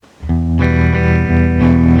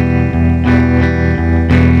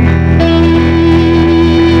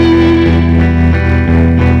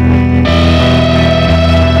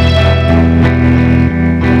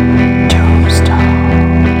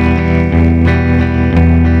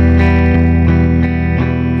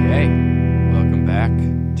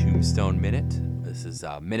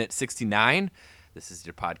Minute 69. This is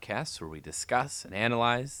your podcast where we discuss and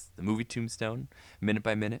analyze the movie Tombstone minute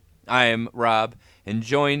by minute. I am Rob and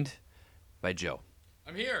joined by Joe.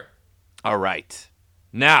 I'm here. All right.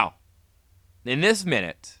 Now, in this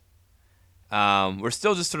minute, we're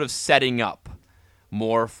still just sort of setting up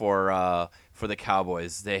more for the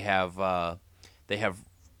Cowboys. They have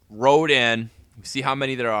rode in. We see how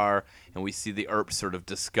many there are, and we see the Earps sort of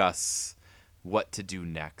discuss what to do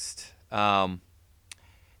next.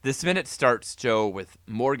 This minute starts, Joe, with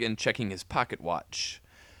Morgan checking his pocket watch,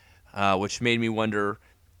 which made me wonder,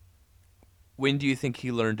 when do you think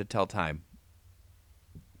he learned to tell time?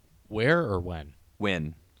 Where or when?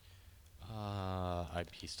 When?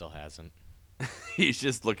 He still hasn't. He's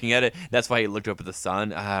just looking at it. That's why he looked up at the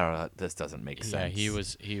sun. I don't know. This doesn't make sense. Yeah,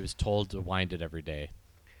 he was told to wind it every day.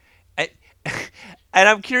 And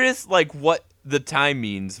I'm curious, like, what the time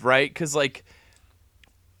means, right? Because, like,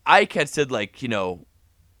 Ike had said, like,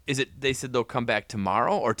 they said they'll come back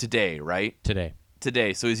tomorrow or today, right? Today.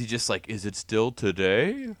 So is he just like, is it still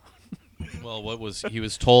today? Well, he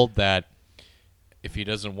was told that if he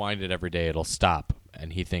doesn't wind it every day, it'll stop,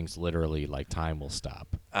 and he thinks literally like time will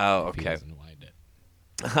stop. Oh, if okay. He doesn't wind it.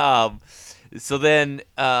 So then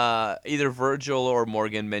either Virgil or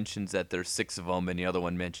Morgan mentions that there's 6 of them, and the other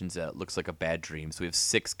one mentions that it looks like a bad dream. So we have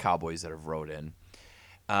 6 Cowboys that have rode in.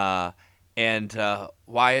 And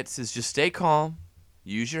Wyatt says, just stay calm.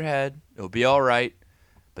 Use your head. It'll be all right.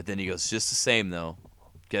 But then he goes, just the same, though.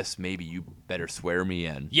 Guess maybe you better swear me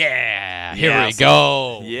in. Yeah. Here we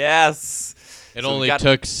go. Yes. It only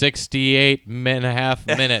took 68 and a half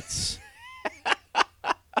minutes.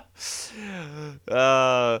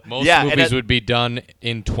 Most movies would be done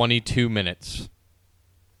in 22 minutes.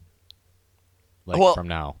 From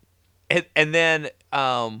now. And then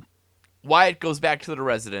Wyatt goes back to the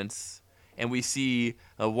residence, and we see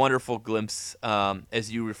a wonderful glimpse, as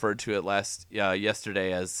you referred to it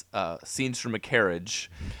yesterday, as scenes from a carriage.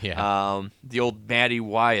 Yeah. The old Maddie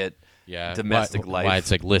Wyatt domestic life.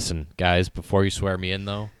 Wyatt's like, listen, guys, before you swear me in,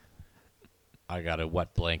 though, I got a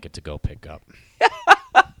wet blanket to go pick up.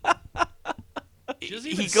 He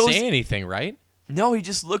doesn't even say anything, right? No, he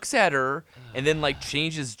just looks at her and then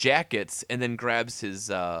changes jackets and then grabs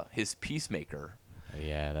his peacemaker.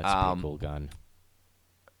 Yeah, that's a pretty cool gun.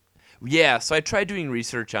 Yeah, so I tried doing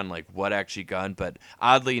research on what actually gun, but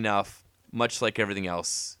oddly enough, much like everything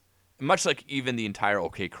else, much like even the entire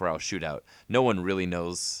OK Corral shootout, no one really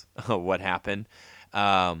knows what happened.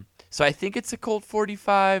 So I think it's a Colt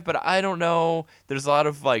 45, but I don't know. There's a lot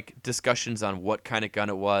of discussions on what kind of gun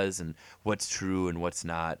it was and what's true and what's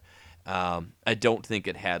not. I don't think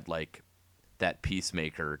it had that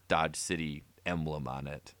Peacemaker Dodge City emblem on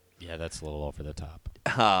it. Yeah, that's a little over the top.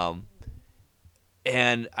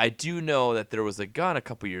 And I do know that there was a gun a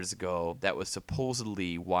couple years ago that was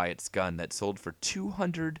supposedly Wyatt's gun that sold for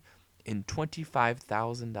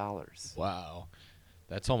 $225,000. Wow.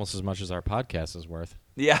 That's almost as much as our podcast is worth.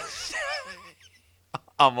 Yeah.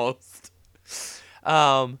 Almost.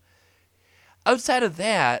 Outside of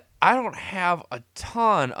that, I don't have a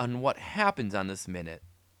ton on what happens on this minute.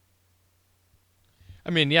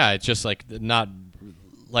 I mean, yeah, it's just not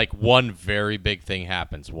one very big thing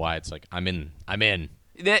happens. Why it's I'm in. And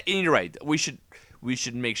you're right. We should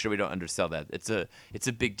make sure we don't undersell that. It's a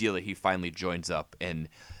big deal that he finally joins up and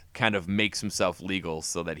kind of makes himself legal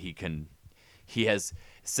so that he has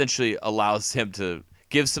essentially allows him to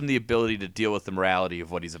gives him the ability to deal with the morality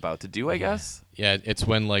of what he's about to do, I guess. Yeah, it's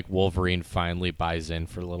when Wolverine finally buys in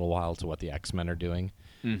for a little while to what the X-Men are doing.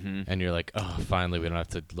 Mm-hmm. And you're like, oh, finally we don't have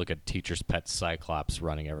to look at teacher's pet Cyclops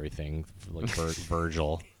running everything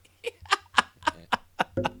Virgil.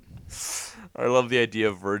 I love the idea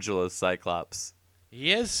of Virgil as Cyclops.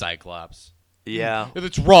 He is Cyclops. Yeah. If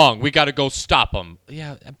it's wrong, we got to go stop him.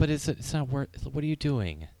 Yeah, but it's not worth. What are you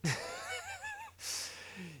doing?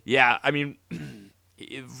 Yeah, I mean,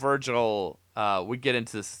 Virgil, we get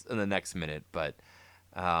into this in the next minute, but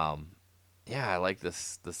yeah, I like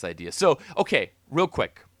this idea. So, okay, real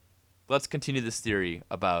quick, let's continue this theory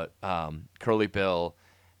about Curly Bill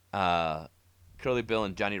and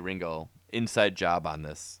Johnny Ringo, inside job on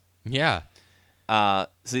this. Yeah. So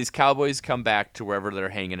these Cowboys come back to wherever they're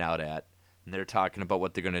hanging out at, and they're talking about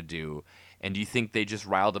what they're going to do. And do you think they just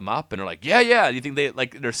riled them up and are like, yeah? Do you think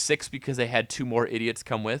they're 6 because they had 2 more idiots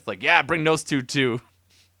come with? Yeah, bring those 2 too.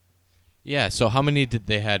 Yeah, so how many did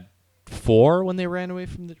they had? 4 when they rode away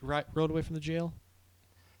from the jail?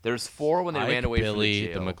 There's 4 when they ran away from the jail. Billy,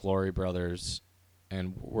 the McClory brothers,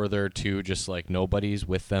 and were there 2 just nobodies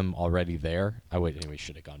with them already there? We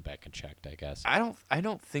should have gone back and checked, I guess. I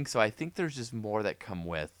don't think so. I think there's just more that come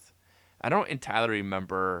with. I don't entirely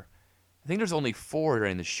remember I think there's only 4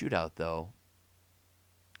 during the shootout, though.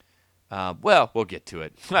 Well, we'll get to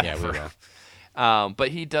it. Yeah, we will. But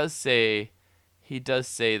he does say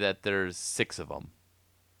that there's 6 of them.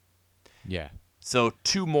 Yeah. So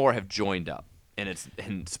 2 more have joined up,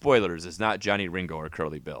 and spoilers, it's not Johnny Ringo or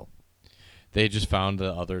Curly Bill. They just found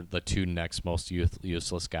the 2 next most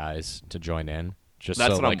useless guys to join in. Just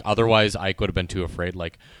That's so what like otherwise Ike would have been too afraid.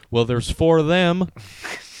 Like, well, there's 4 of them.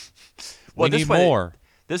 Well, we need more.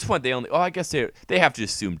 This one they only. Oh, I guess they have to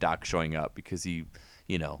assume Doc showing up because he,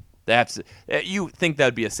 they have to. You think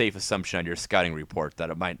that'd be a safe assumption on your scouting report that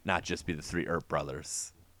it might not just be the 3 Earp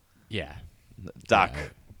brothers. Yeah. Doc, Yeah.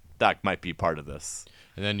 Doc might be part of this.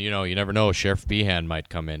 And then you never know. Sheriff Behan might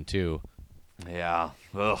come in too. Yeah.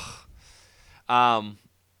 Ugh.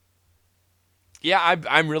 Yeah,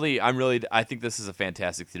 I'm really. I think this is a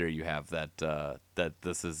fantastic theory you have that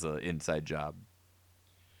this is an inside job.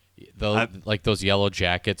 Like those yellow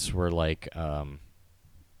jackets were like,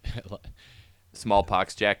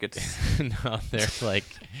 Smallpox jackets. no, they're like,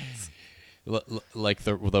 like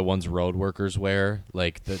the ones road workers wear.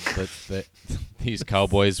 Like these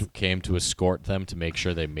cowboys came to escort them to make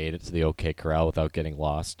sure they made it to the OK Corral without getting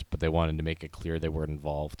lost, but they wanted to make it clear they weren't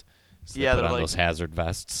involved. So Yeah, they put they're on those hazard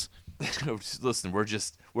vests. Listen, we're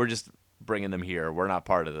just bringing them here. We're not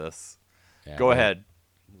part of this. Yeah, Go ahead.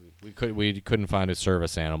 We couldn't find a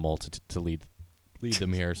service animal to lead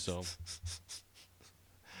them here, so.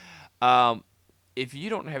 If you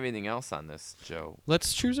don't have anything else on this, Joe,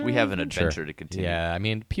 Let's choose our we have an adventure. adventure to continue. Yeah, I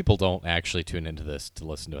mean, people don't actually tune into this to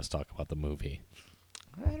listen to us talk about the movie.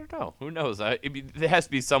 I don't know. Who knows? It has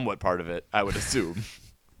to be somewhat part of it, I would assume.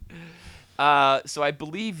 So I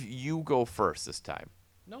believe you go first this time.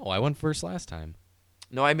 No, I went first last time.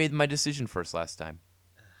 No, I made my decision first last time.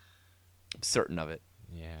 I'm certain of it.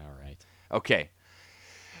 Yeah, all right. Okay.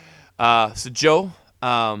 So Joe,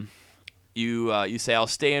 you say I'll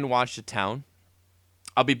stay and watch the town.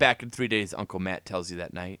 I'll be back in 3 days, Uncle Matt tells you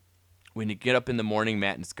that night. When you get up in the morning,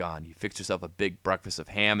 Matt is gone. You fix yourself a big breakfast of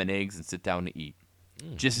ham and eggs and sit down to eat.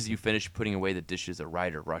 Just as you finish putting away the dishes, a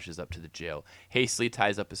rider rushes up to the jail, hastily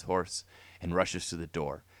ties up his horse, and rushes to the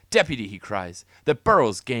door. "Deputy," he cries, "the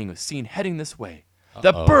Burroughs gang was seen heading this way."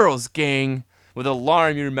 "The Burroughs gang!" With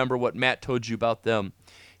alarm, you remember what Matt told you about them.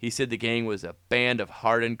 He said the gang was a band of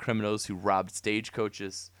hardened criminals who robbed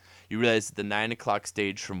stagecoaches. You realize that the 9 o'clock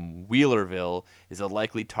stage from Wheelerville is a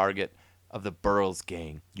likely target of the Burroughs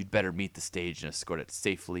gang. You'd better meet the stage and escort it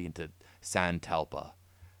safely into San Talpa.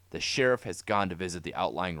 The sheriff has gone to visit the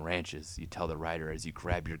outlying ranches, you tell the rider as you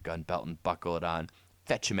grab your gun belt and buckle it on.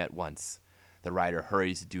 Fetch him at once. The rider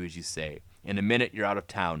hurries to do as you say. In a minute, you're out of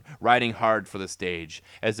town, riding hard for the stage.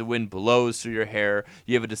 As the wind blows through your hair,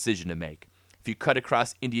 you have a decision to make. If you cut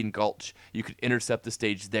across Indian Gulch, you could intercept the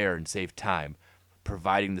stage there and save time,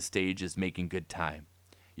 providing the stage is making good time.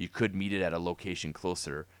 You could meet it at a location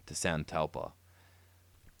closer to San Talpa.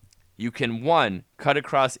 You can 1. Cut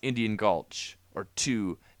across Indian Gulch, or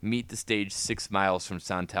 2. Meet the stage 6 miles from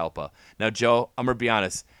San Talpa. Now, Joe, I'm going to be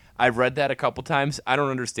honest. I've read that a couple times. I don't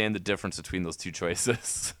understand the difference between those 2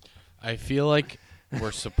 choices. I feel like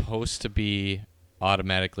we're supposed to be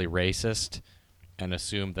automatically racist and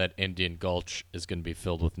assume that Indian Gulch is going to be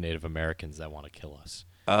filled with Native Americans that want to kill us.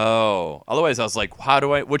 Oh. Otherwise, I was like,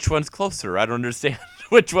 which one's closer? I don't understand.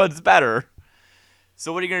 Which one's better?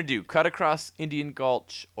 So what are you going to do? Cut across Indian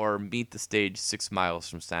Gulch or meet the stage 6 miles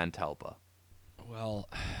from San Talpa? Well,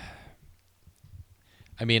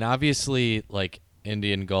 I mean, obviously, like,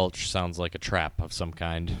 Indian Gulch sounds like a trap of some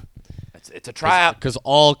kind. It's a trap. Because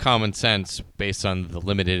all common sense, based on the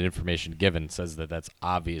limited information given, says that that's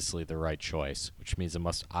obviously the right choice, which means it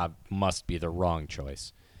must be the wrong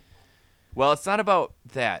choice. Well, it's not about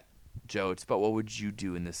that, Joe. It's about what would you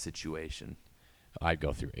do in this situation. I'd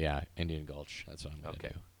go through, Indian Gulch. That's what I'm going to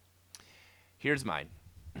do. Here's mine.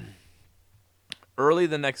 Early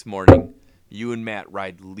the next morning, you and Matt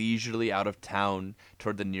ride leisurely out of town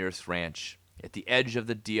toward the nearest ranch. At the edge of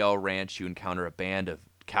the DL ranch, you encounter a band of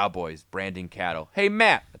cowboys branding cattle. "Hey,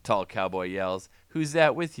 Matt," a tall cowboy yells. "Who's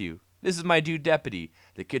that with you?" "This is my dude, Deputy.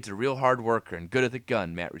 The kid's a real hard worker and good at the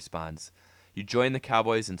gun," Matt responds. You join the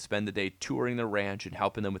cowboys and spend the day touring the ranch and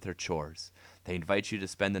helping them with their chores. They invite you to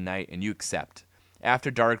spend the night, and you accept.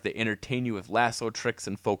 After dark, they entertain you with lasso tricks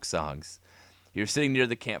and folk songs. You're sitting near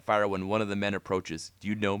the campfire when one of the men approaches. "Do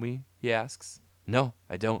you know me?" he asks. "No,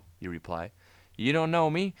 I don't," you reply. "You don't know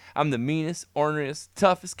me? I'm the meanest, orneriest,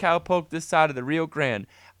 toughest cowpoke this side of the Rio Grande.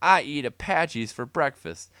 I eat Apaches for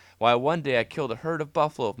breakfast. Why, one day I killed a herd of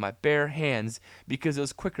buffalo with my bare hands because it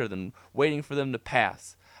was quicker than waiting for them to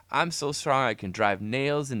pass. I'm so strong I can drive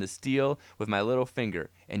nails into steel with my little finger,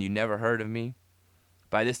 and you never heard of me?"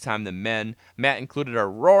 By this time, the men, Matt included,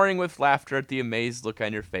 are roaring with laughter at the amazed look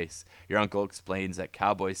on your face. Your uncle explains that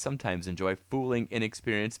cowboys sometimes enjoy fooling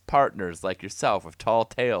inexperienced partners like yourself with tall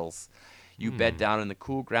tales. You bed down in the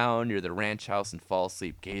cool ground near the ranch house and fall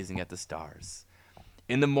asleep, gazing at the stars.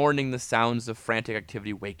 In the morning, the sounds of frantic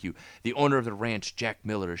activity wake you. The owner of the ranch, Jack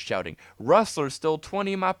Miller, is shouting, "Rustler stole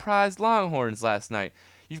 20 of my prized longhorns last night.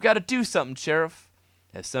 You've got to do something, Sheriff."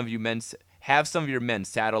 Have some of your men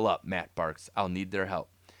saddle up, Matt barks. I'll need their help.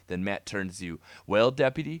 Then Matt turns to you. Well,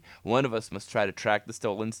 deputy, one of us must try to track the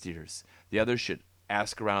stolen steers. The other should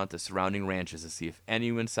ask around at the surrounding ranches to see if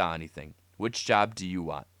anyone saw anything. Which job do you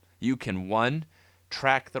want? You can 1,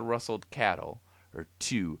 track the rustled cattle, or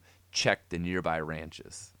 2, check the nearby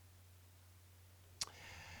ranches.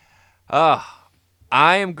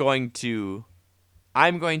 I'm going to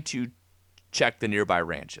check the nearby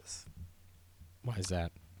ranches Why is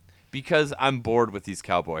that? because I'm bored with these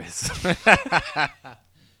cowboys.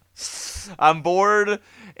 I'm bored,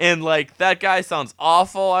 and like that guy sounds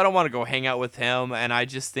awful. I don't want to go hang out with him, and I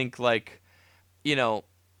just think like,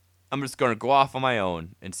 I'm just going to go off on my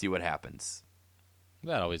own and see what happens.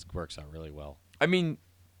 That always works out really well. I mean,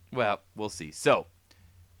 well, we'll see. So,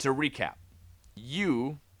 to recap,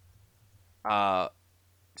 you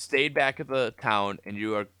stayed back at the town, and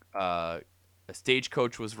you are a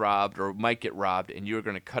stagecoach was robbed or might get robbed, and you were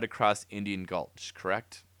going to cut across Indian Gulch,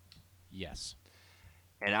 correct? Yes.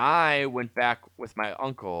 And I went back with my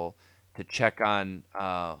uncle to check on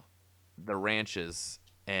the ranches,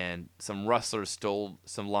 and some rustlers stole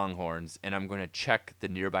some longhorns, and I'm going to check the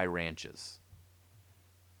nearby ranches.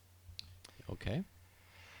 Okay.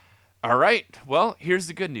 All right. Well, here's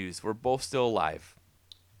the good news. We're both still alive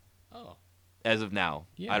Oh. as of now.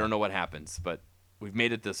 Yeah. I don't know what happens, but we've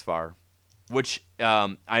made it this far, which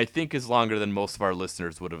I think is longer than most of our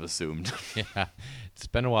listeners would have assumed. Yeah. It's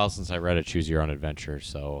been a while since I read a Choose Your Own Adventure,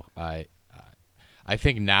 so I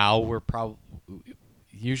think now we're probably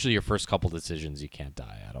usually your first couple decisions you can't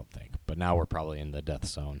die, I don't think. But now we're probably in the death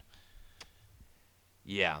zone.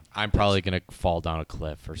 Yeah. I'm probably going to fall down a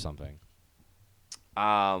cliff or something.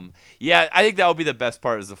 Yeah, I think that will be the best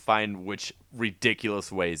part, is to find which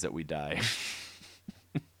ridiculous ways that we die.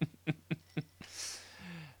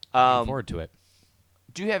 Looking forward to it.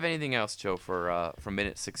 Do you have anything else, Joe, for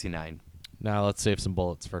minute 69? Now let's save some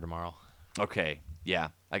bullets for tomorrow. Okay. Yeah.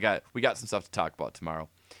 We got some stuff to talk about tomorrow.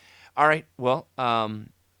 All right. Well,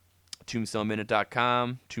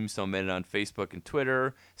 tombstoneminute.com, Tombstone Minute on Facebook and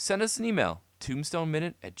Twitter. Send us an email,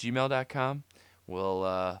 tombstoneminute@gmail.com.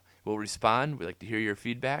 We'll respond. We'd like to hear your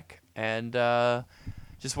feedback. And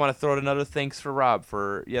just want to throw out another thanks for Rob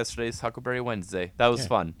for yesterday's Huckleberry Wednesday. That was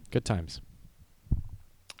fun. Good times.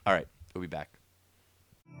 All right. We'll be back.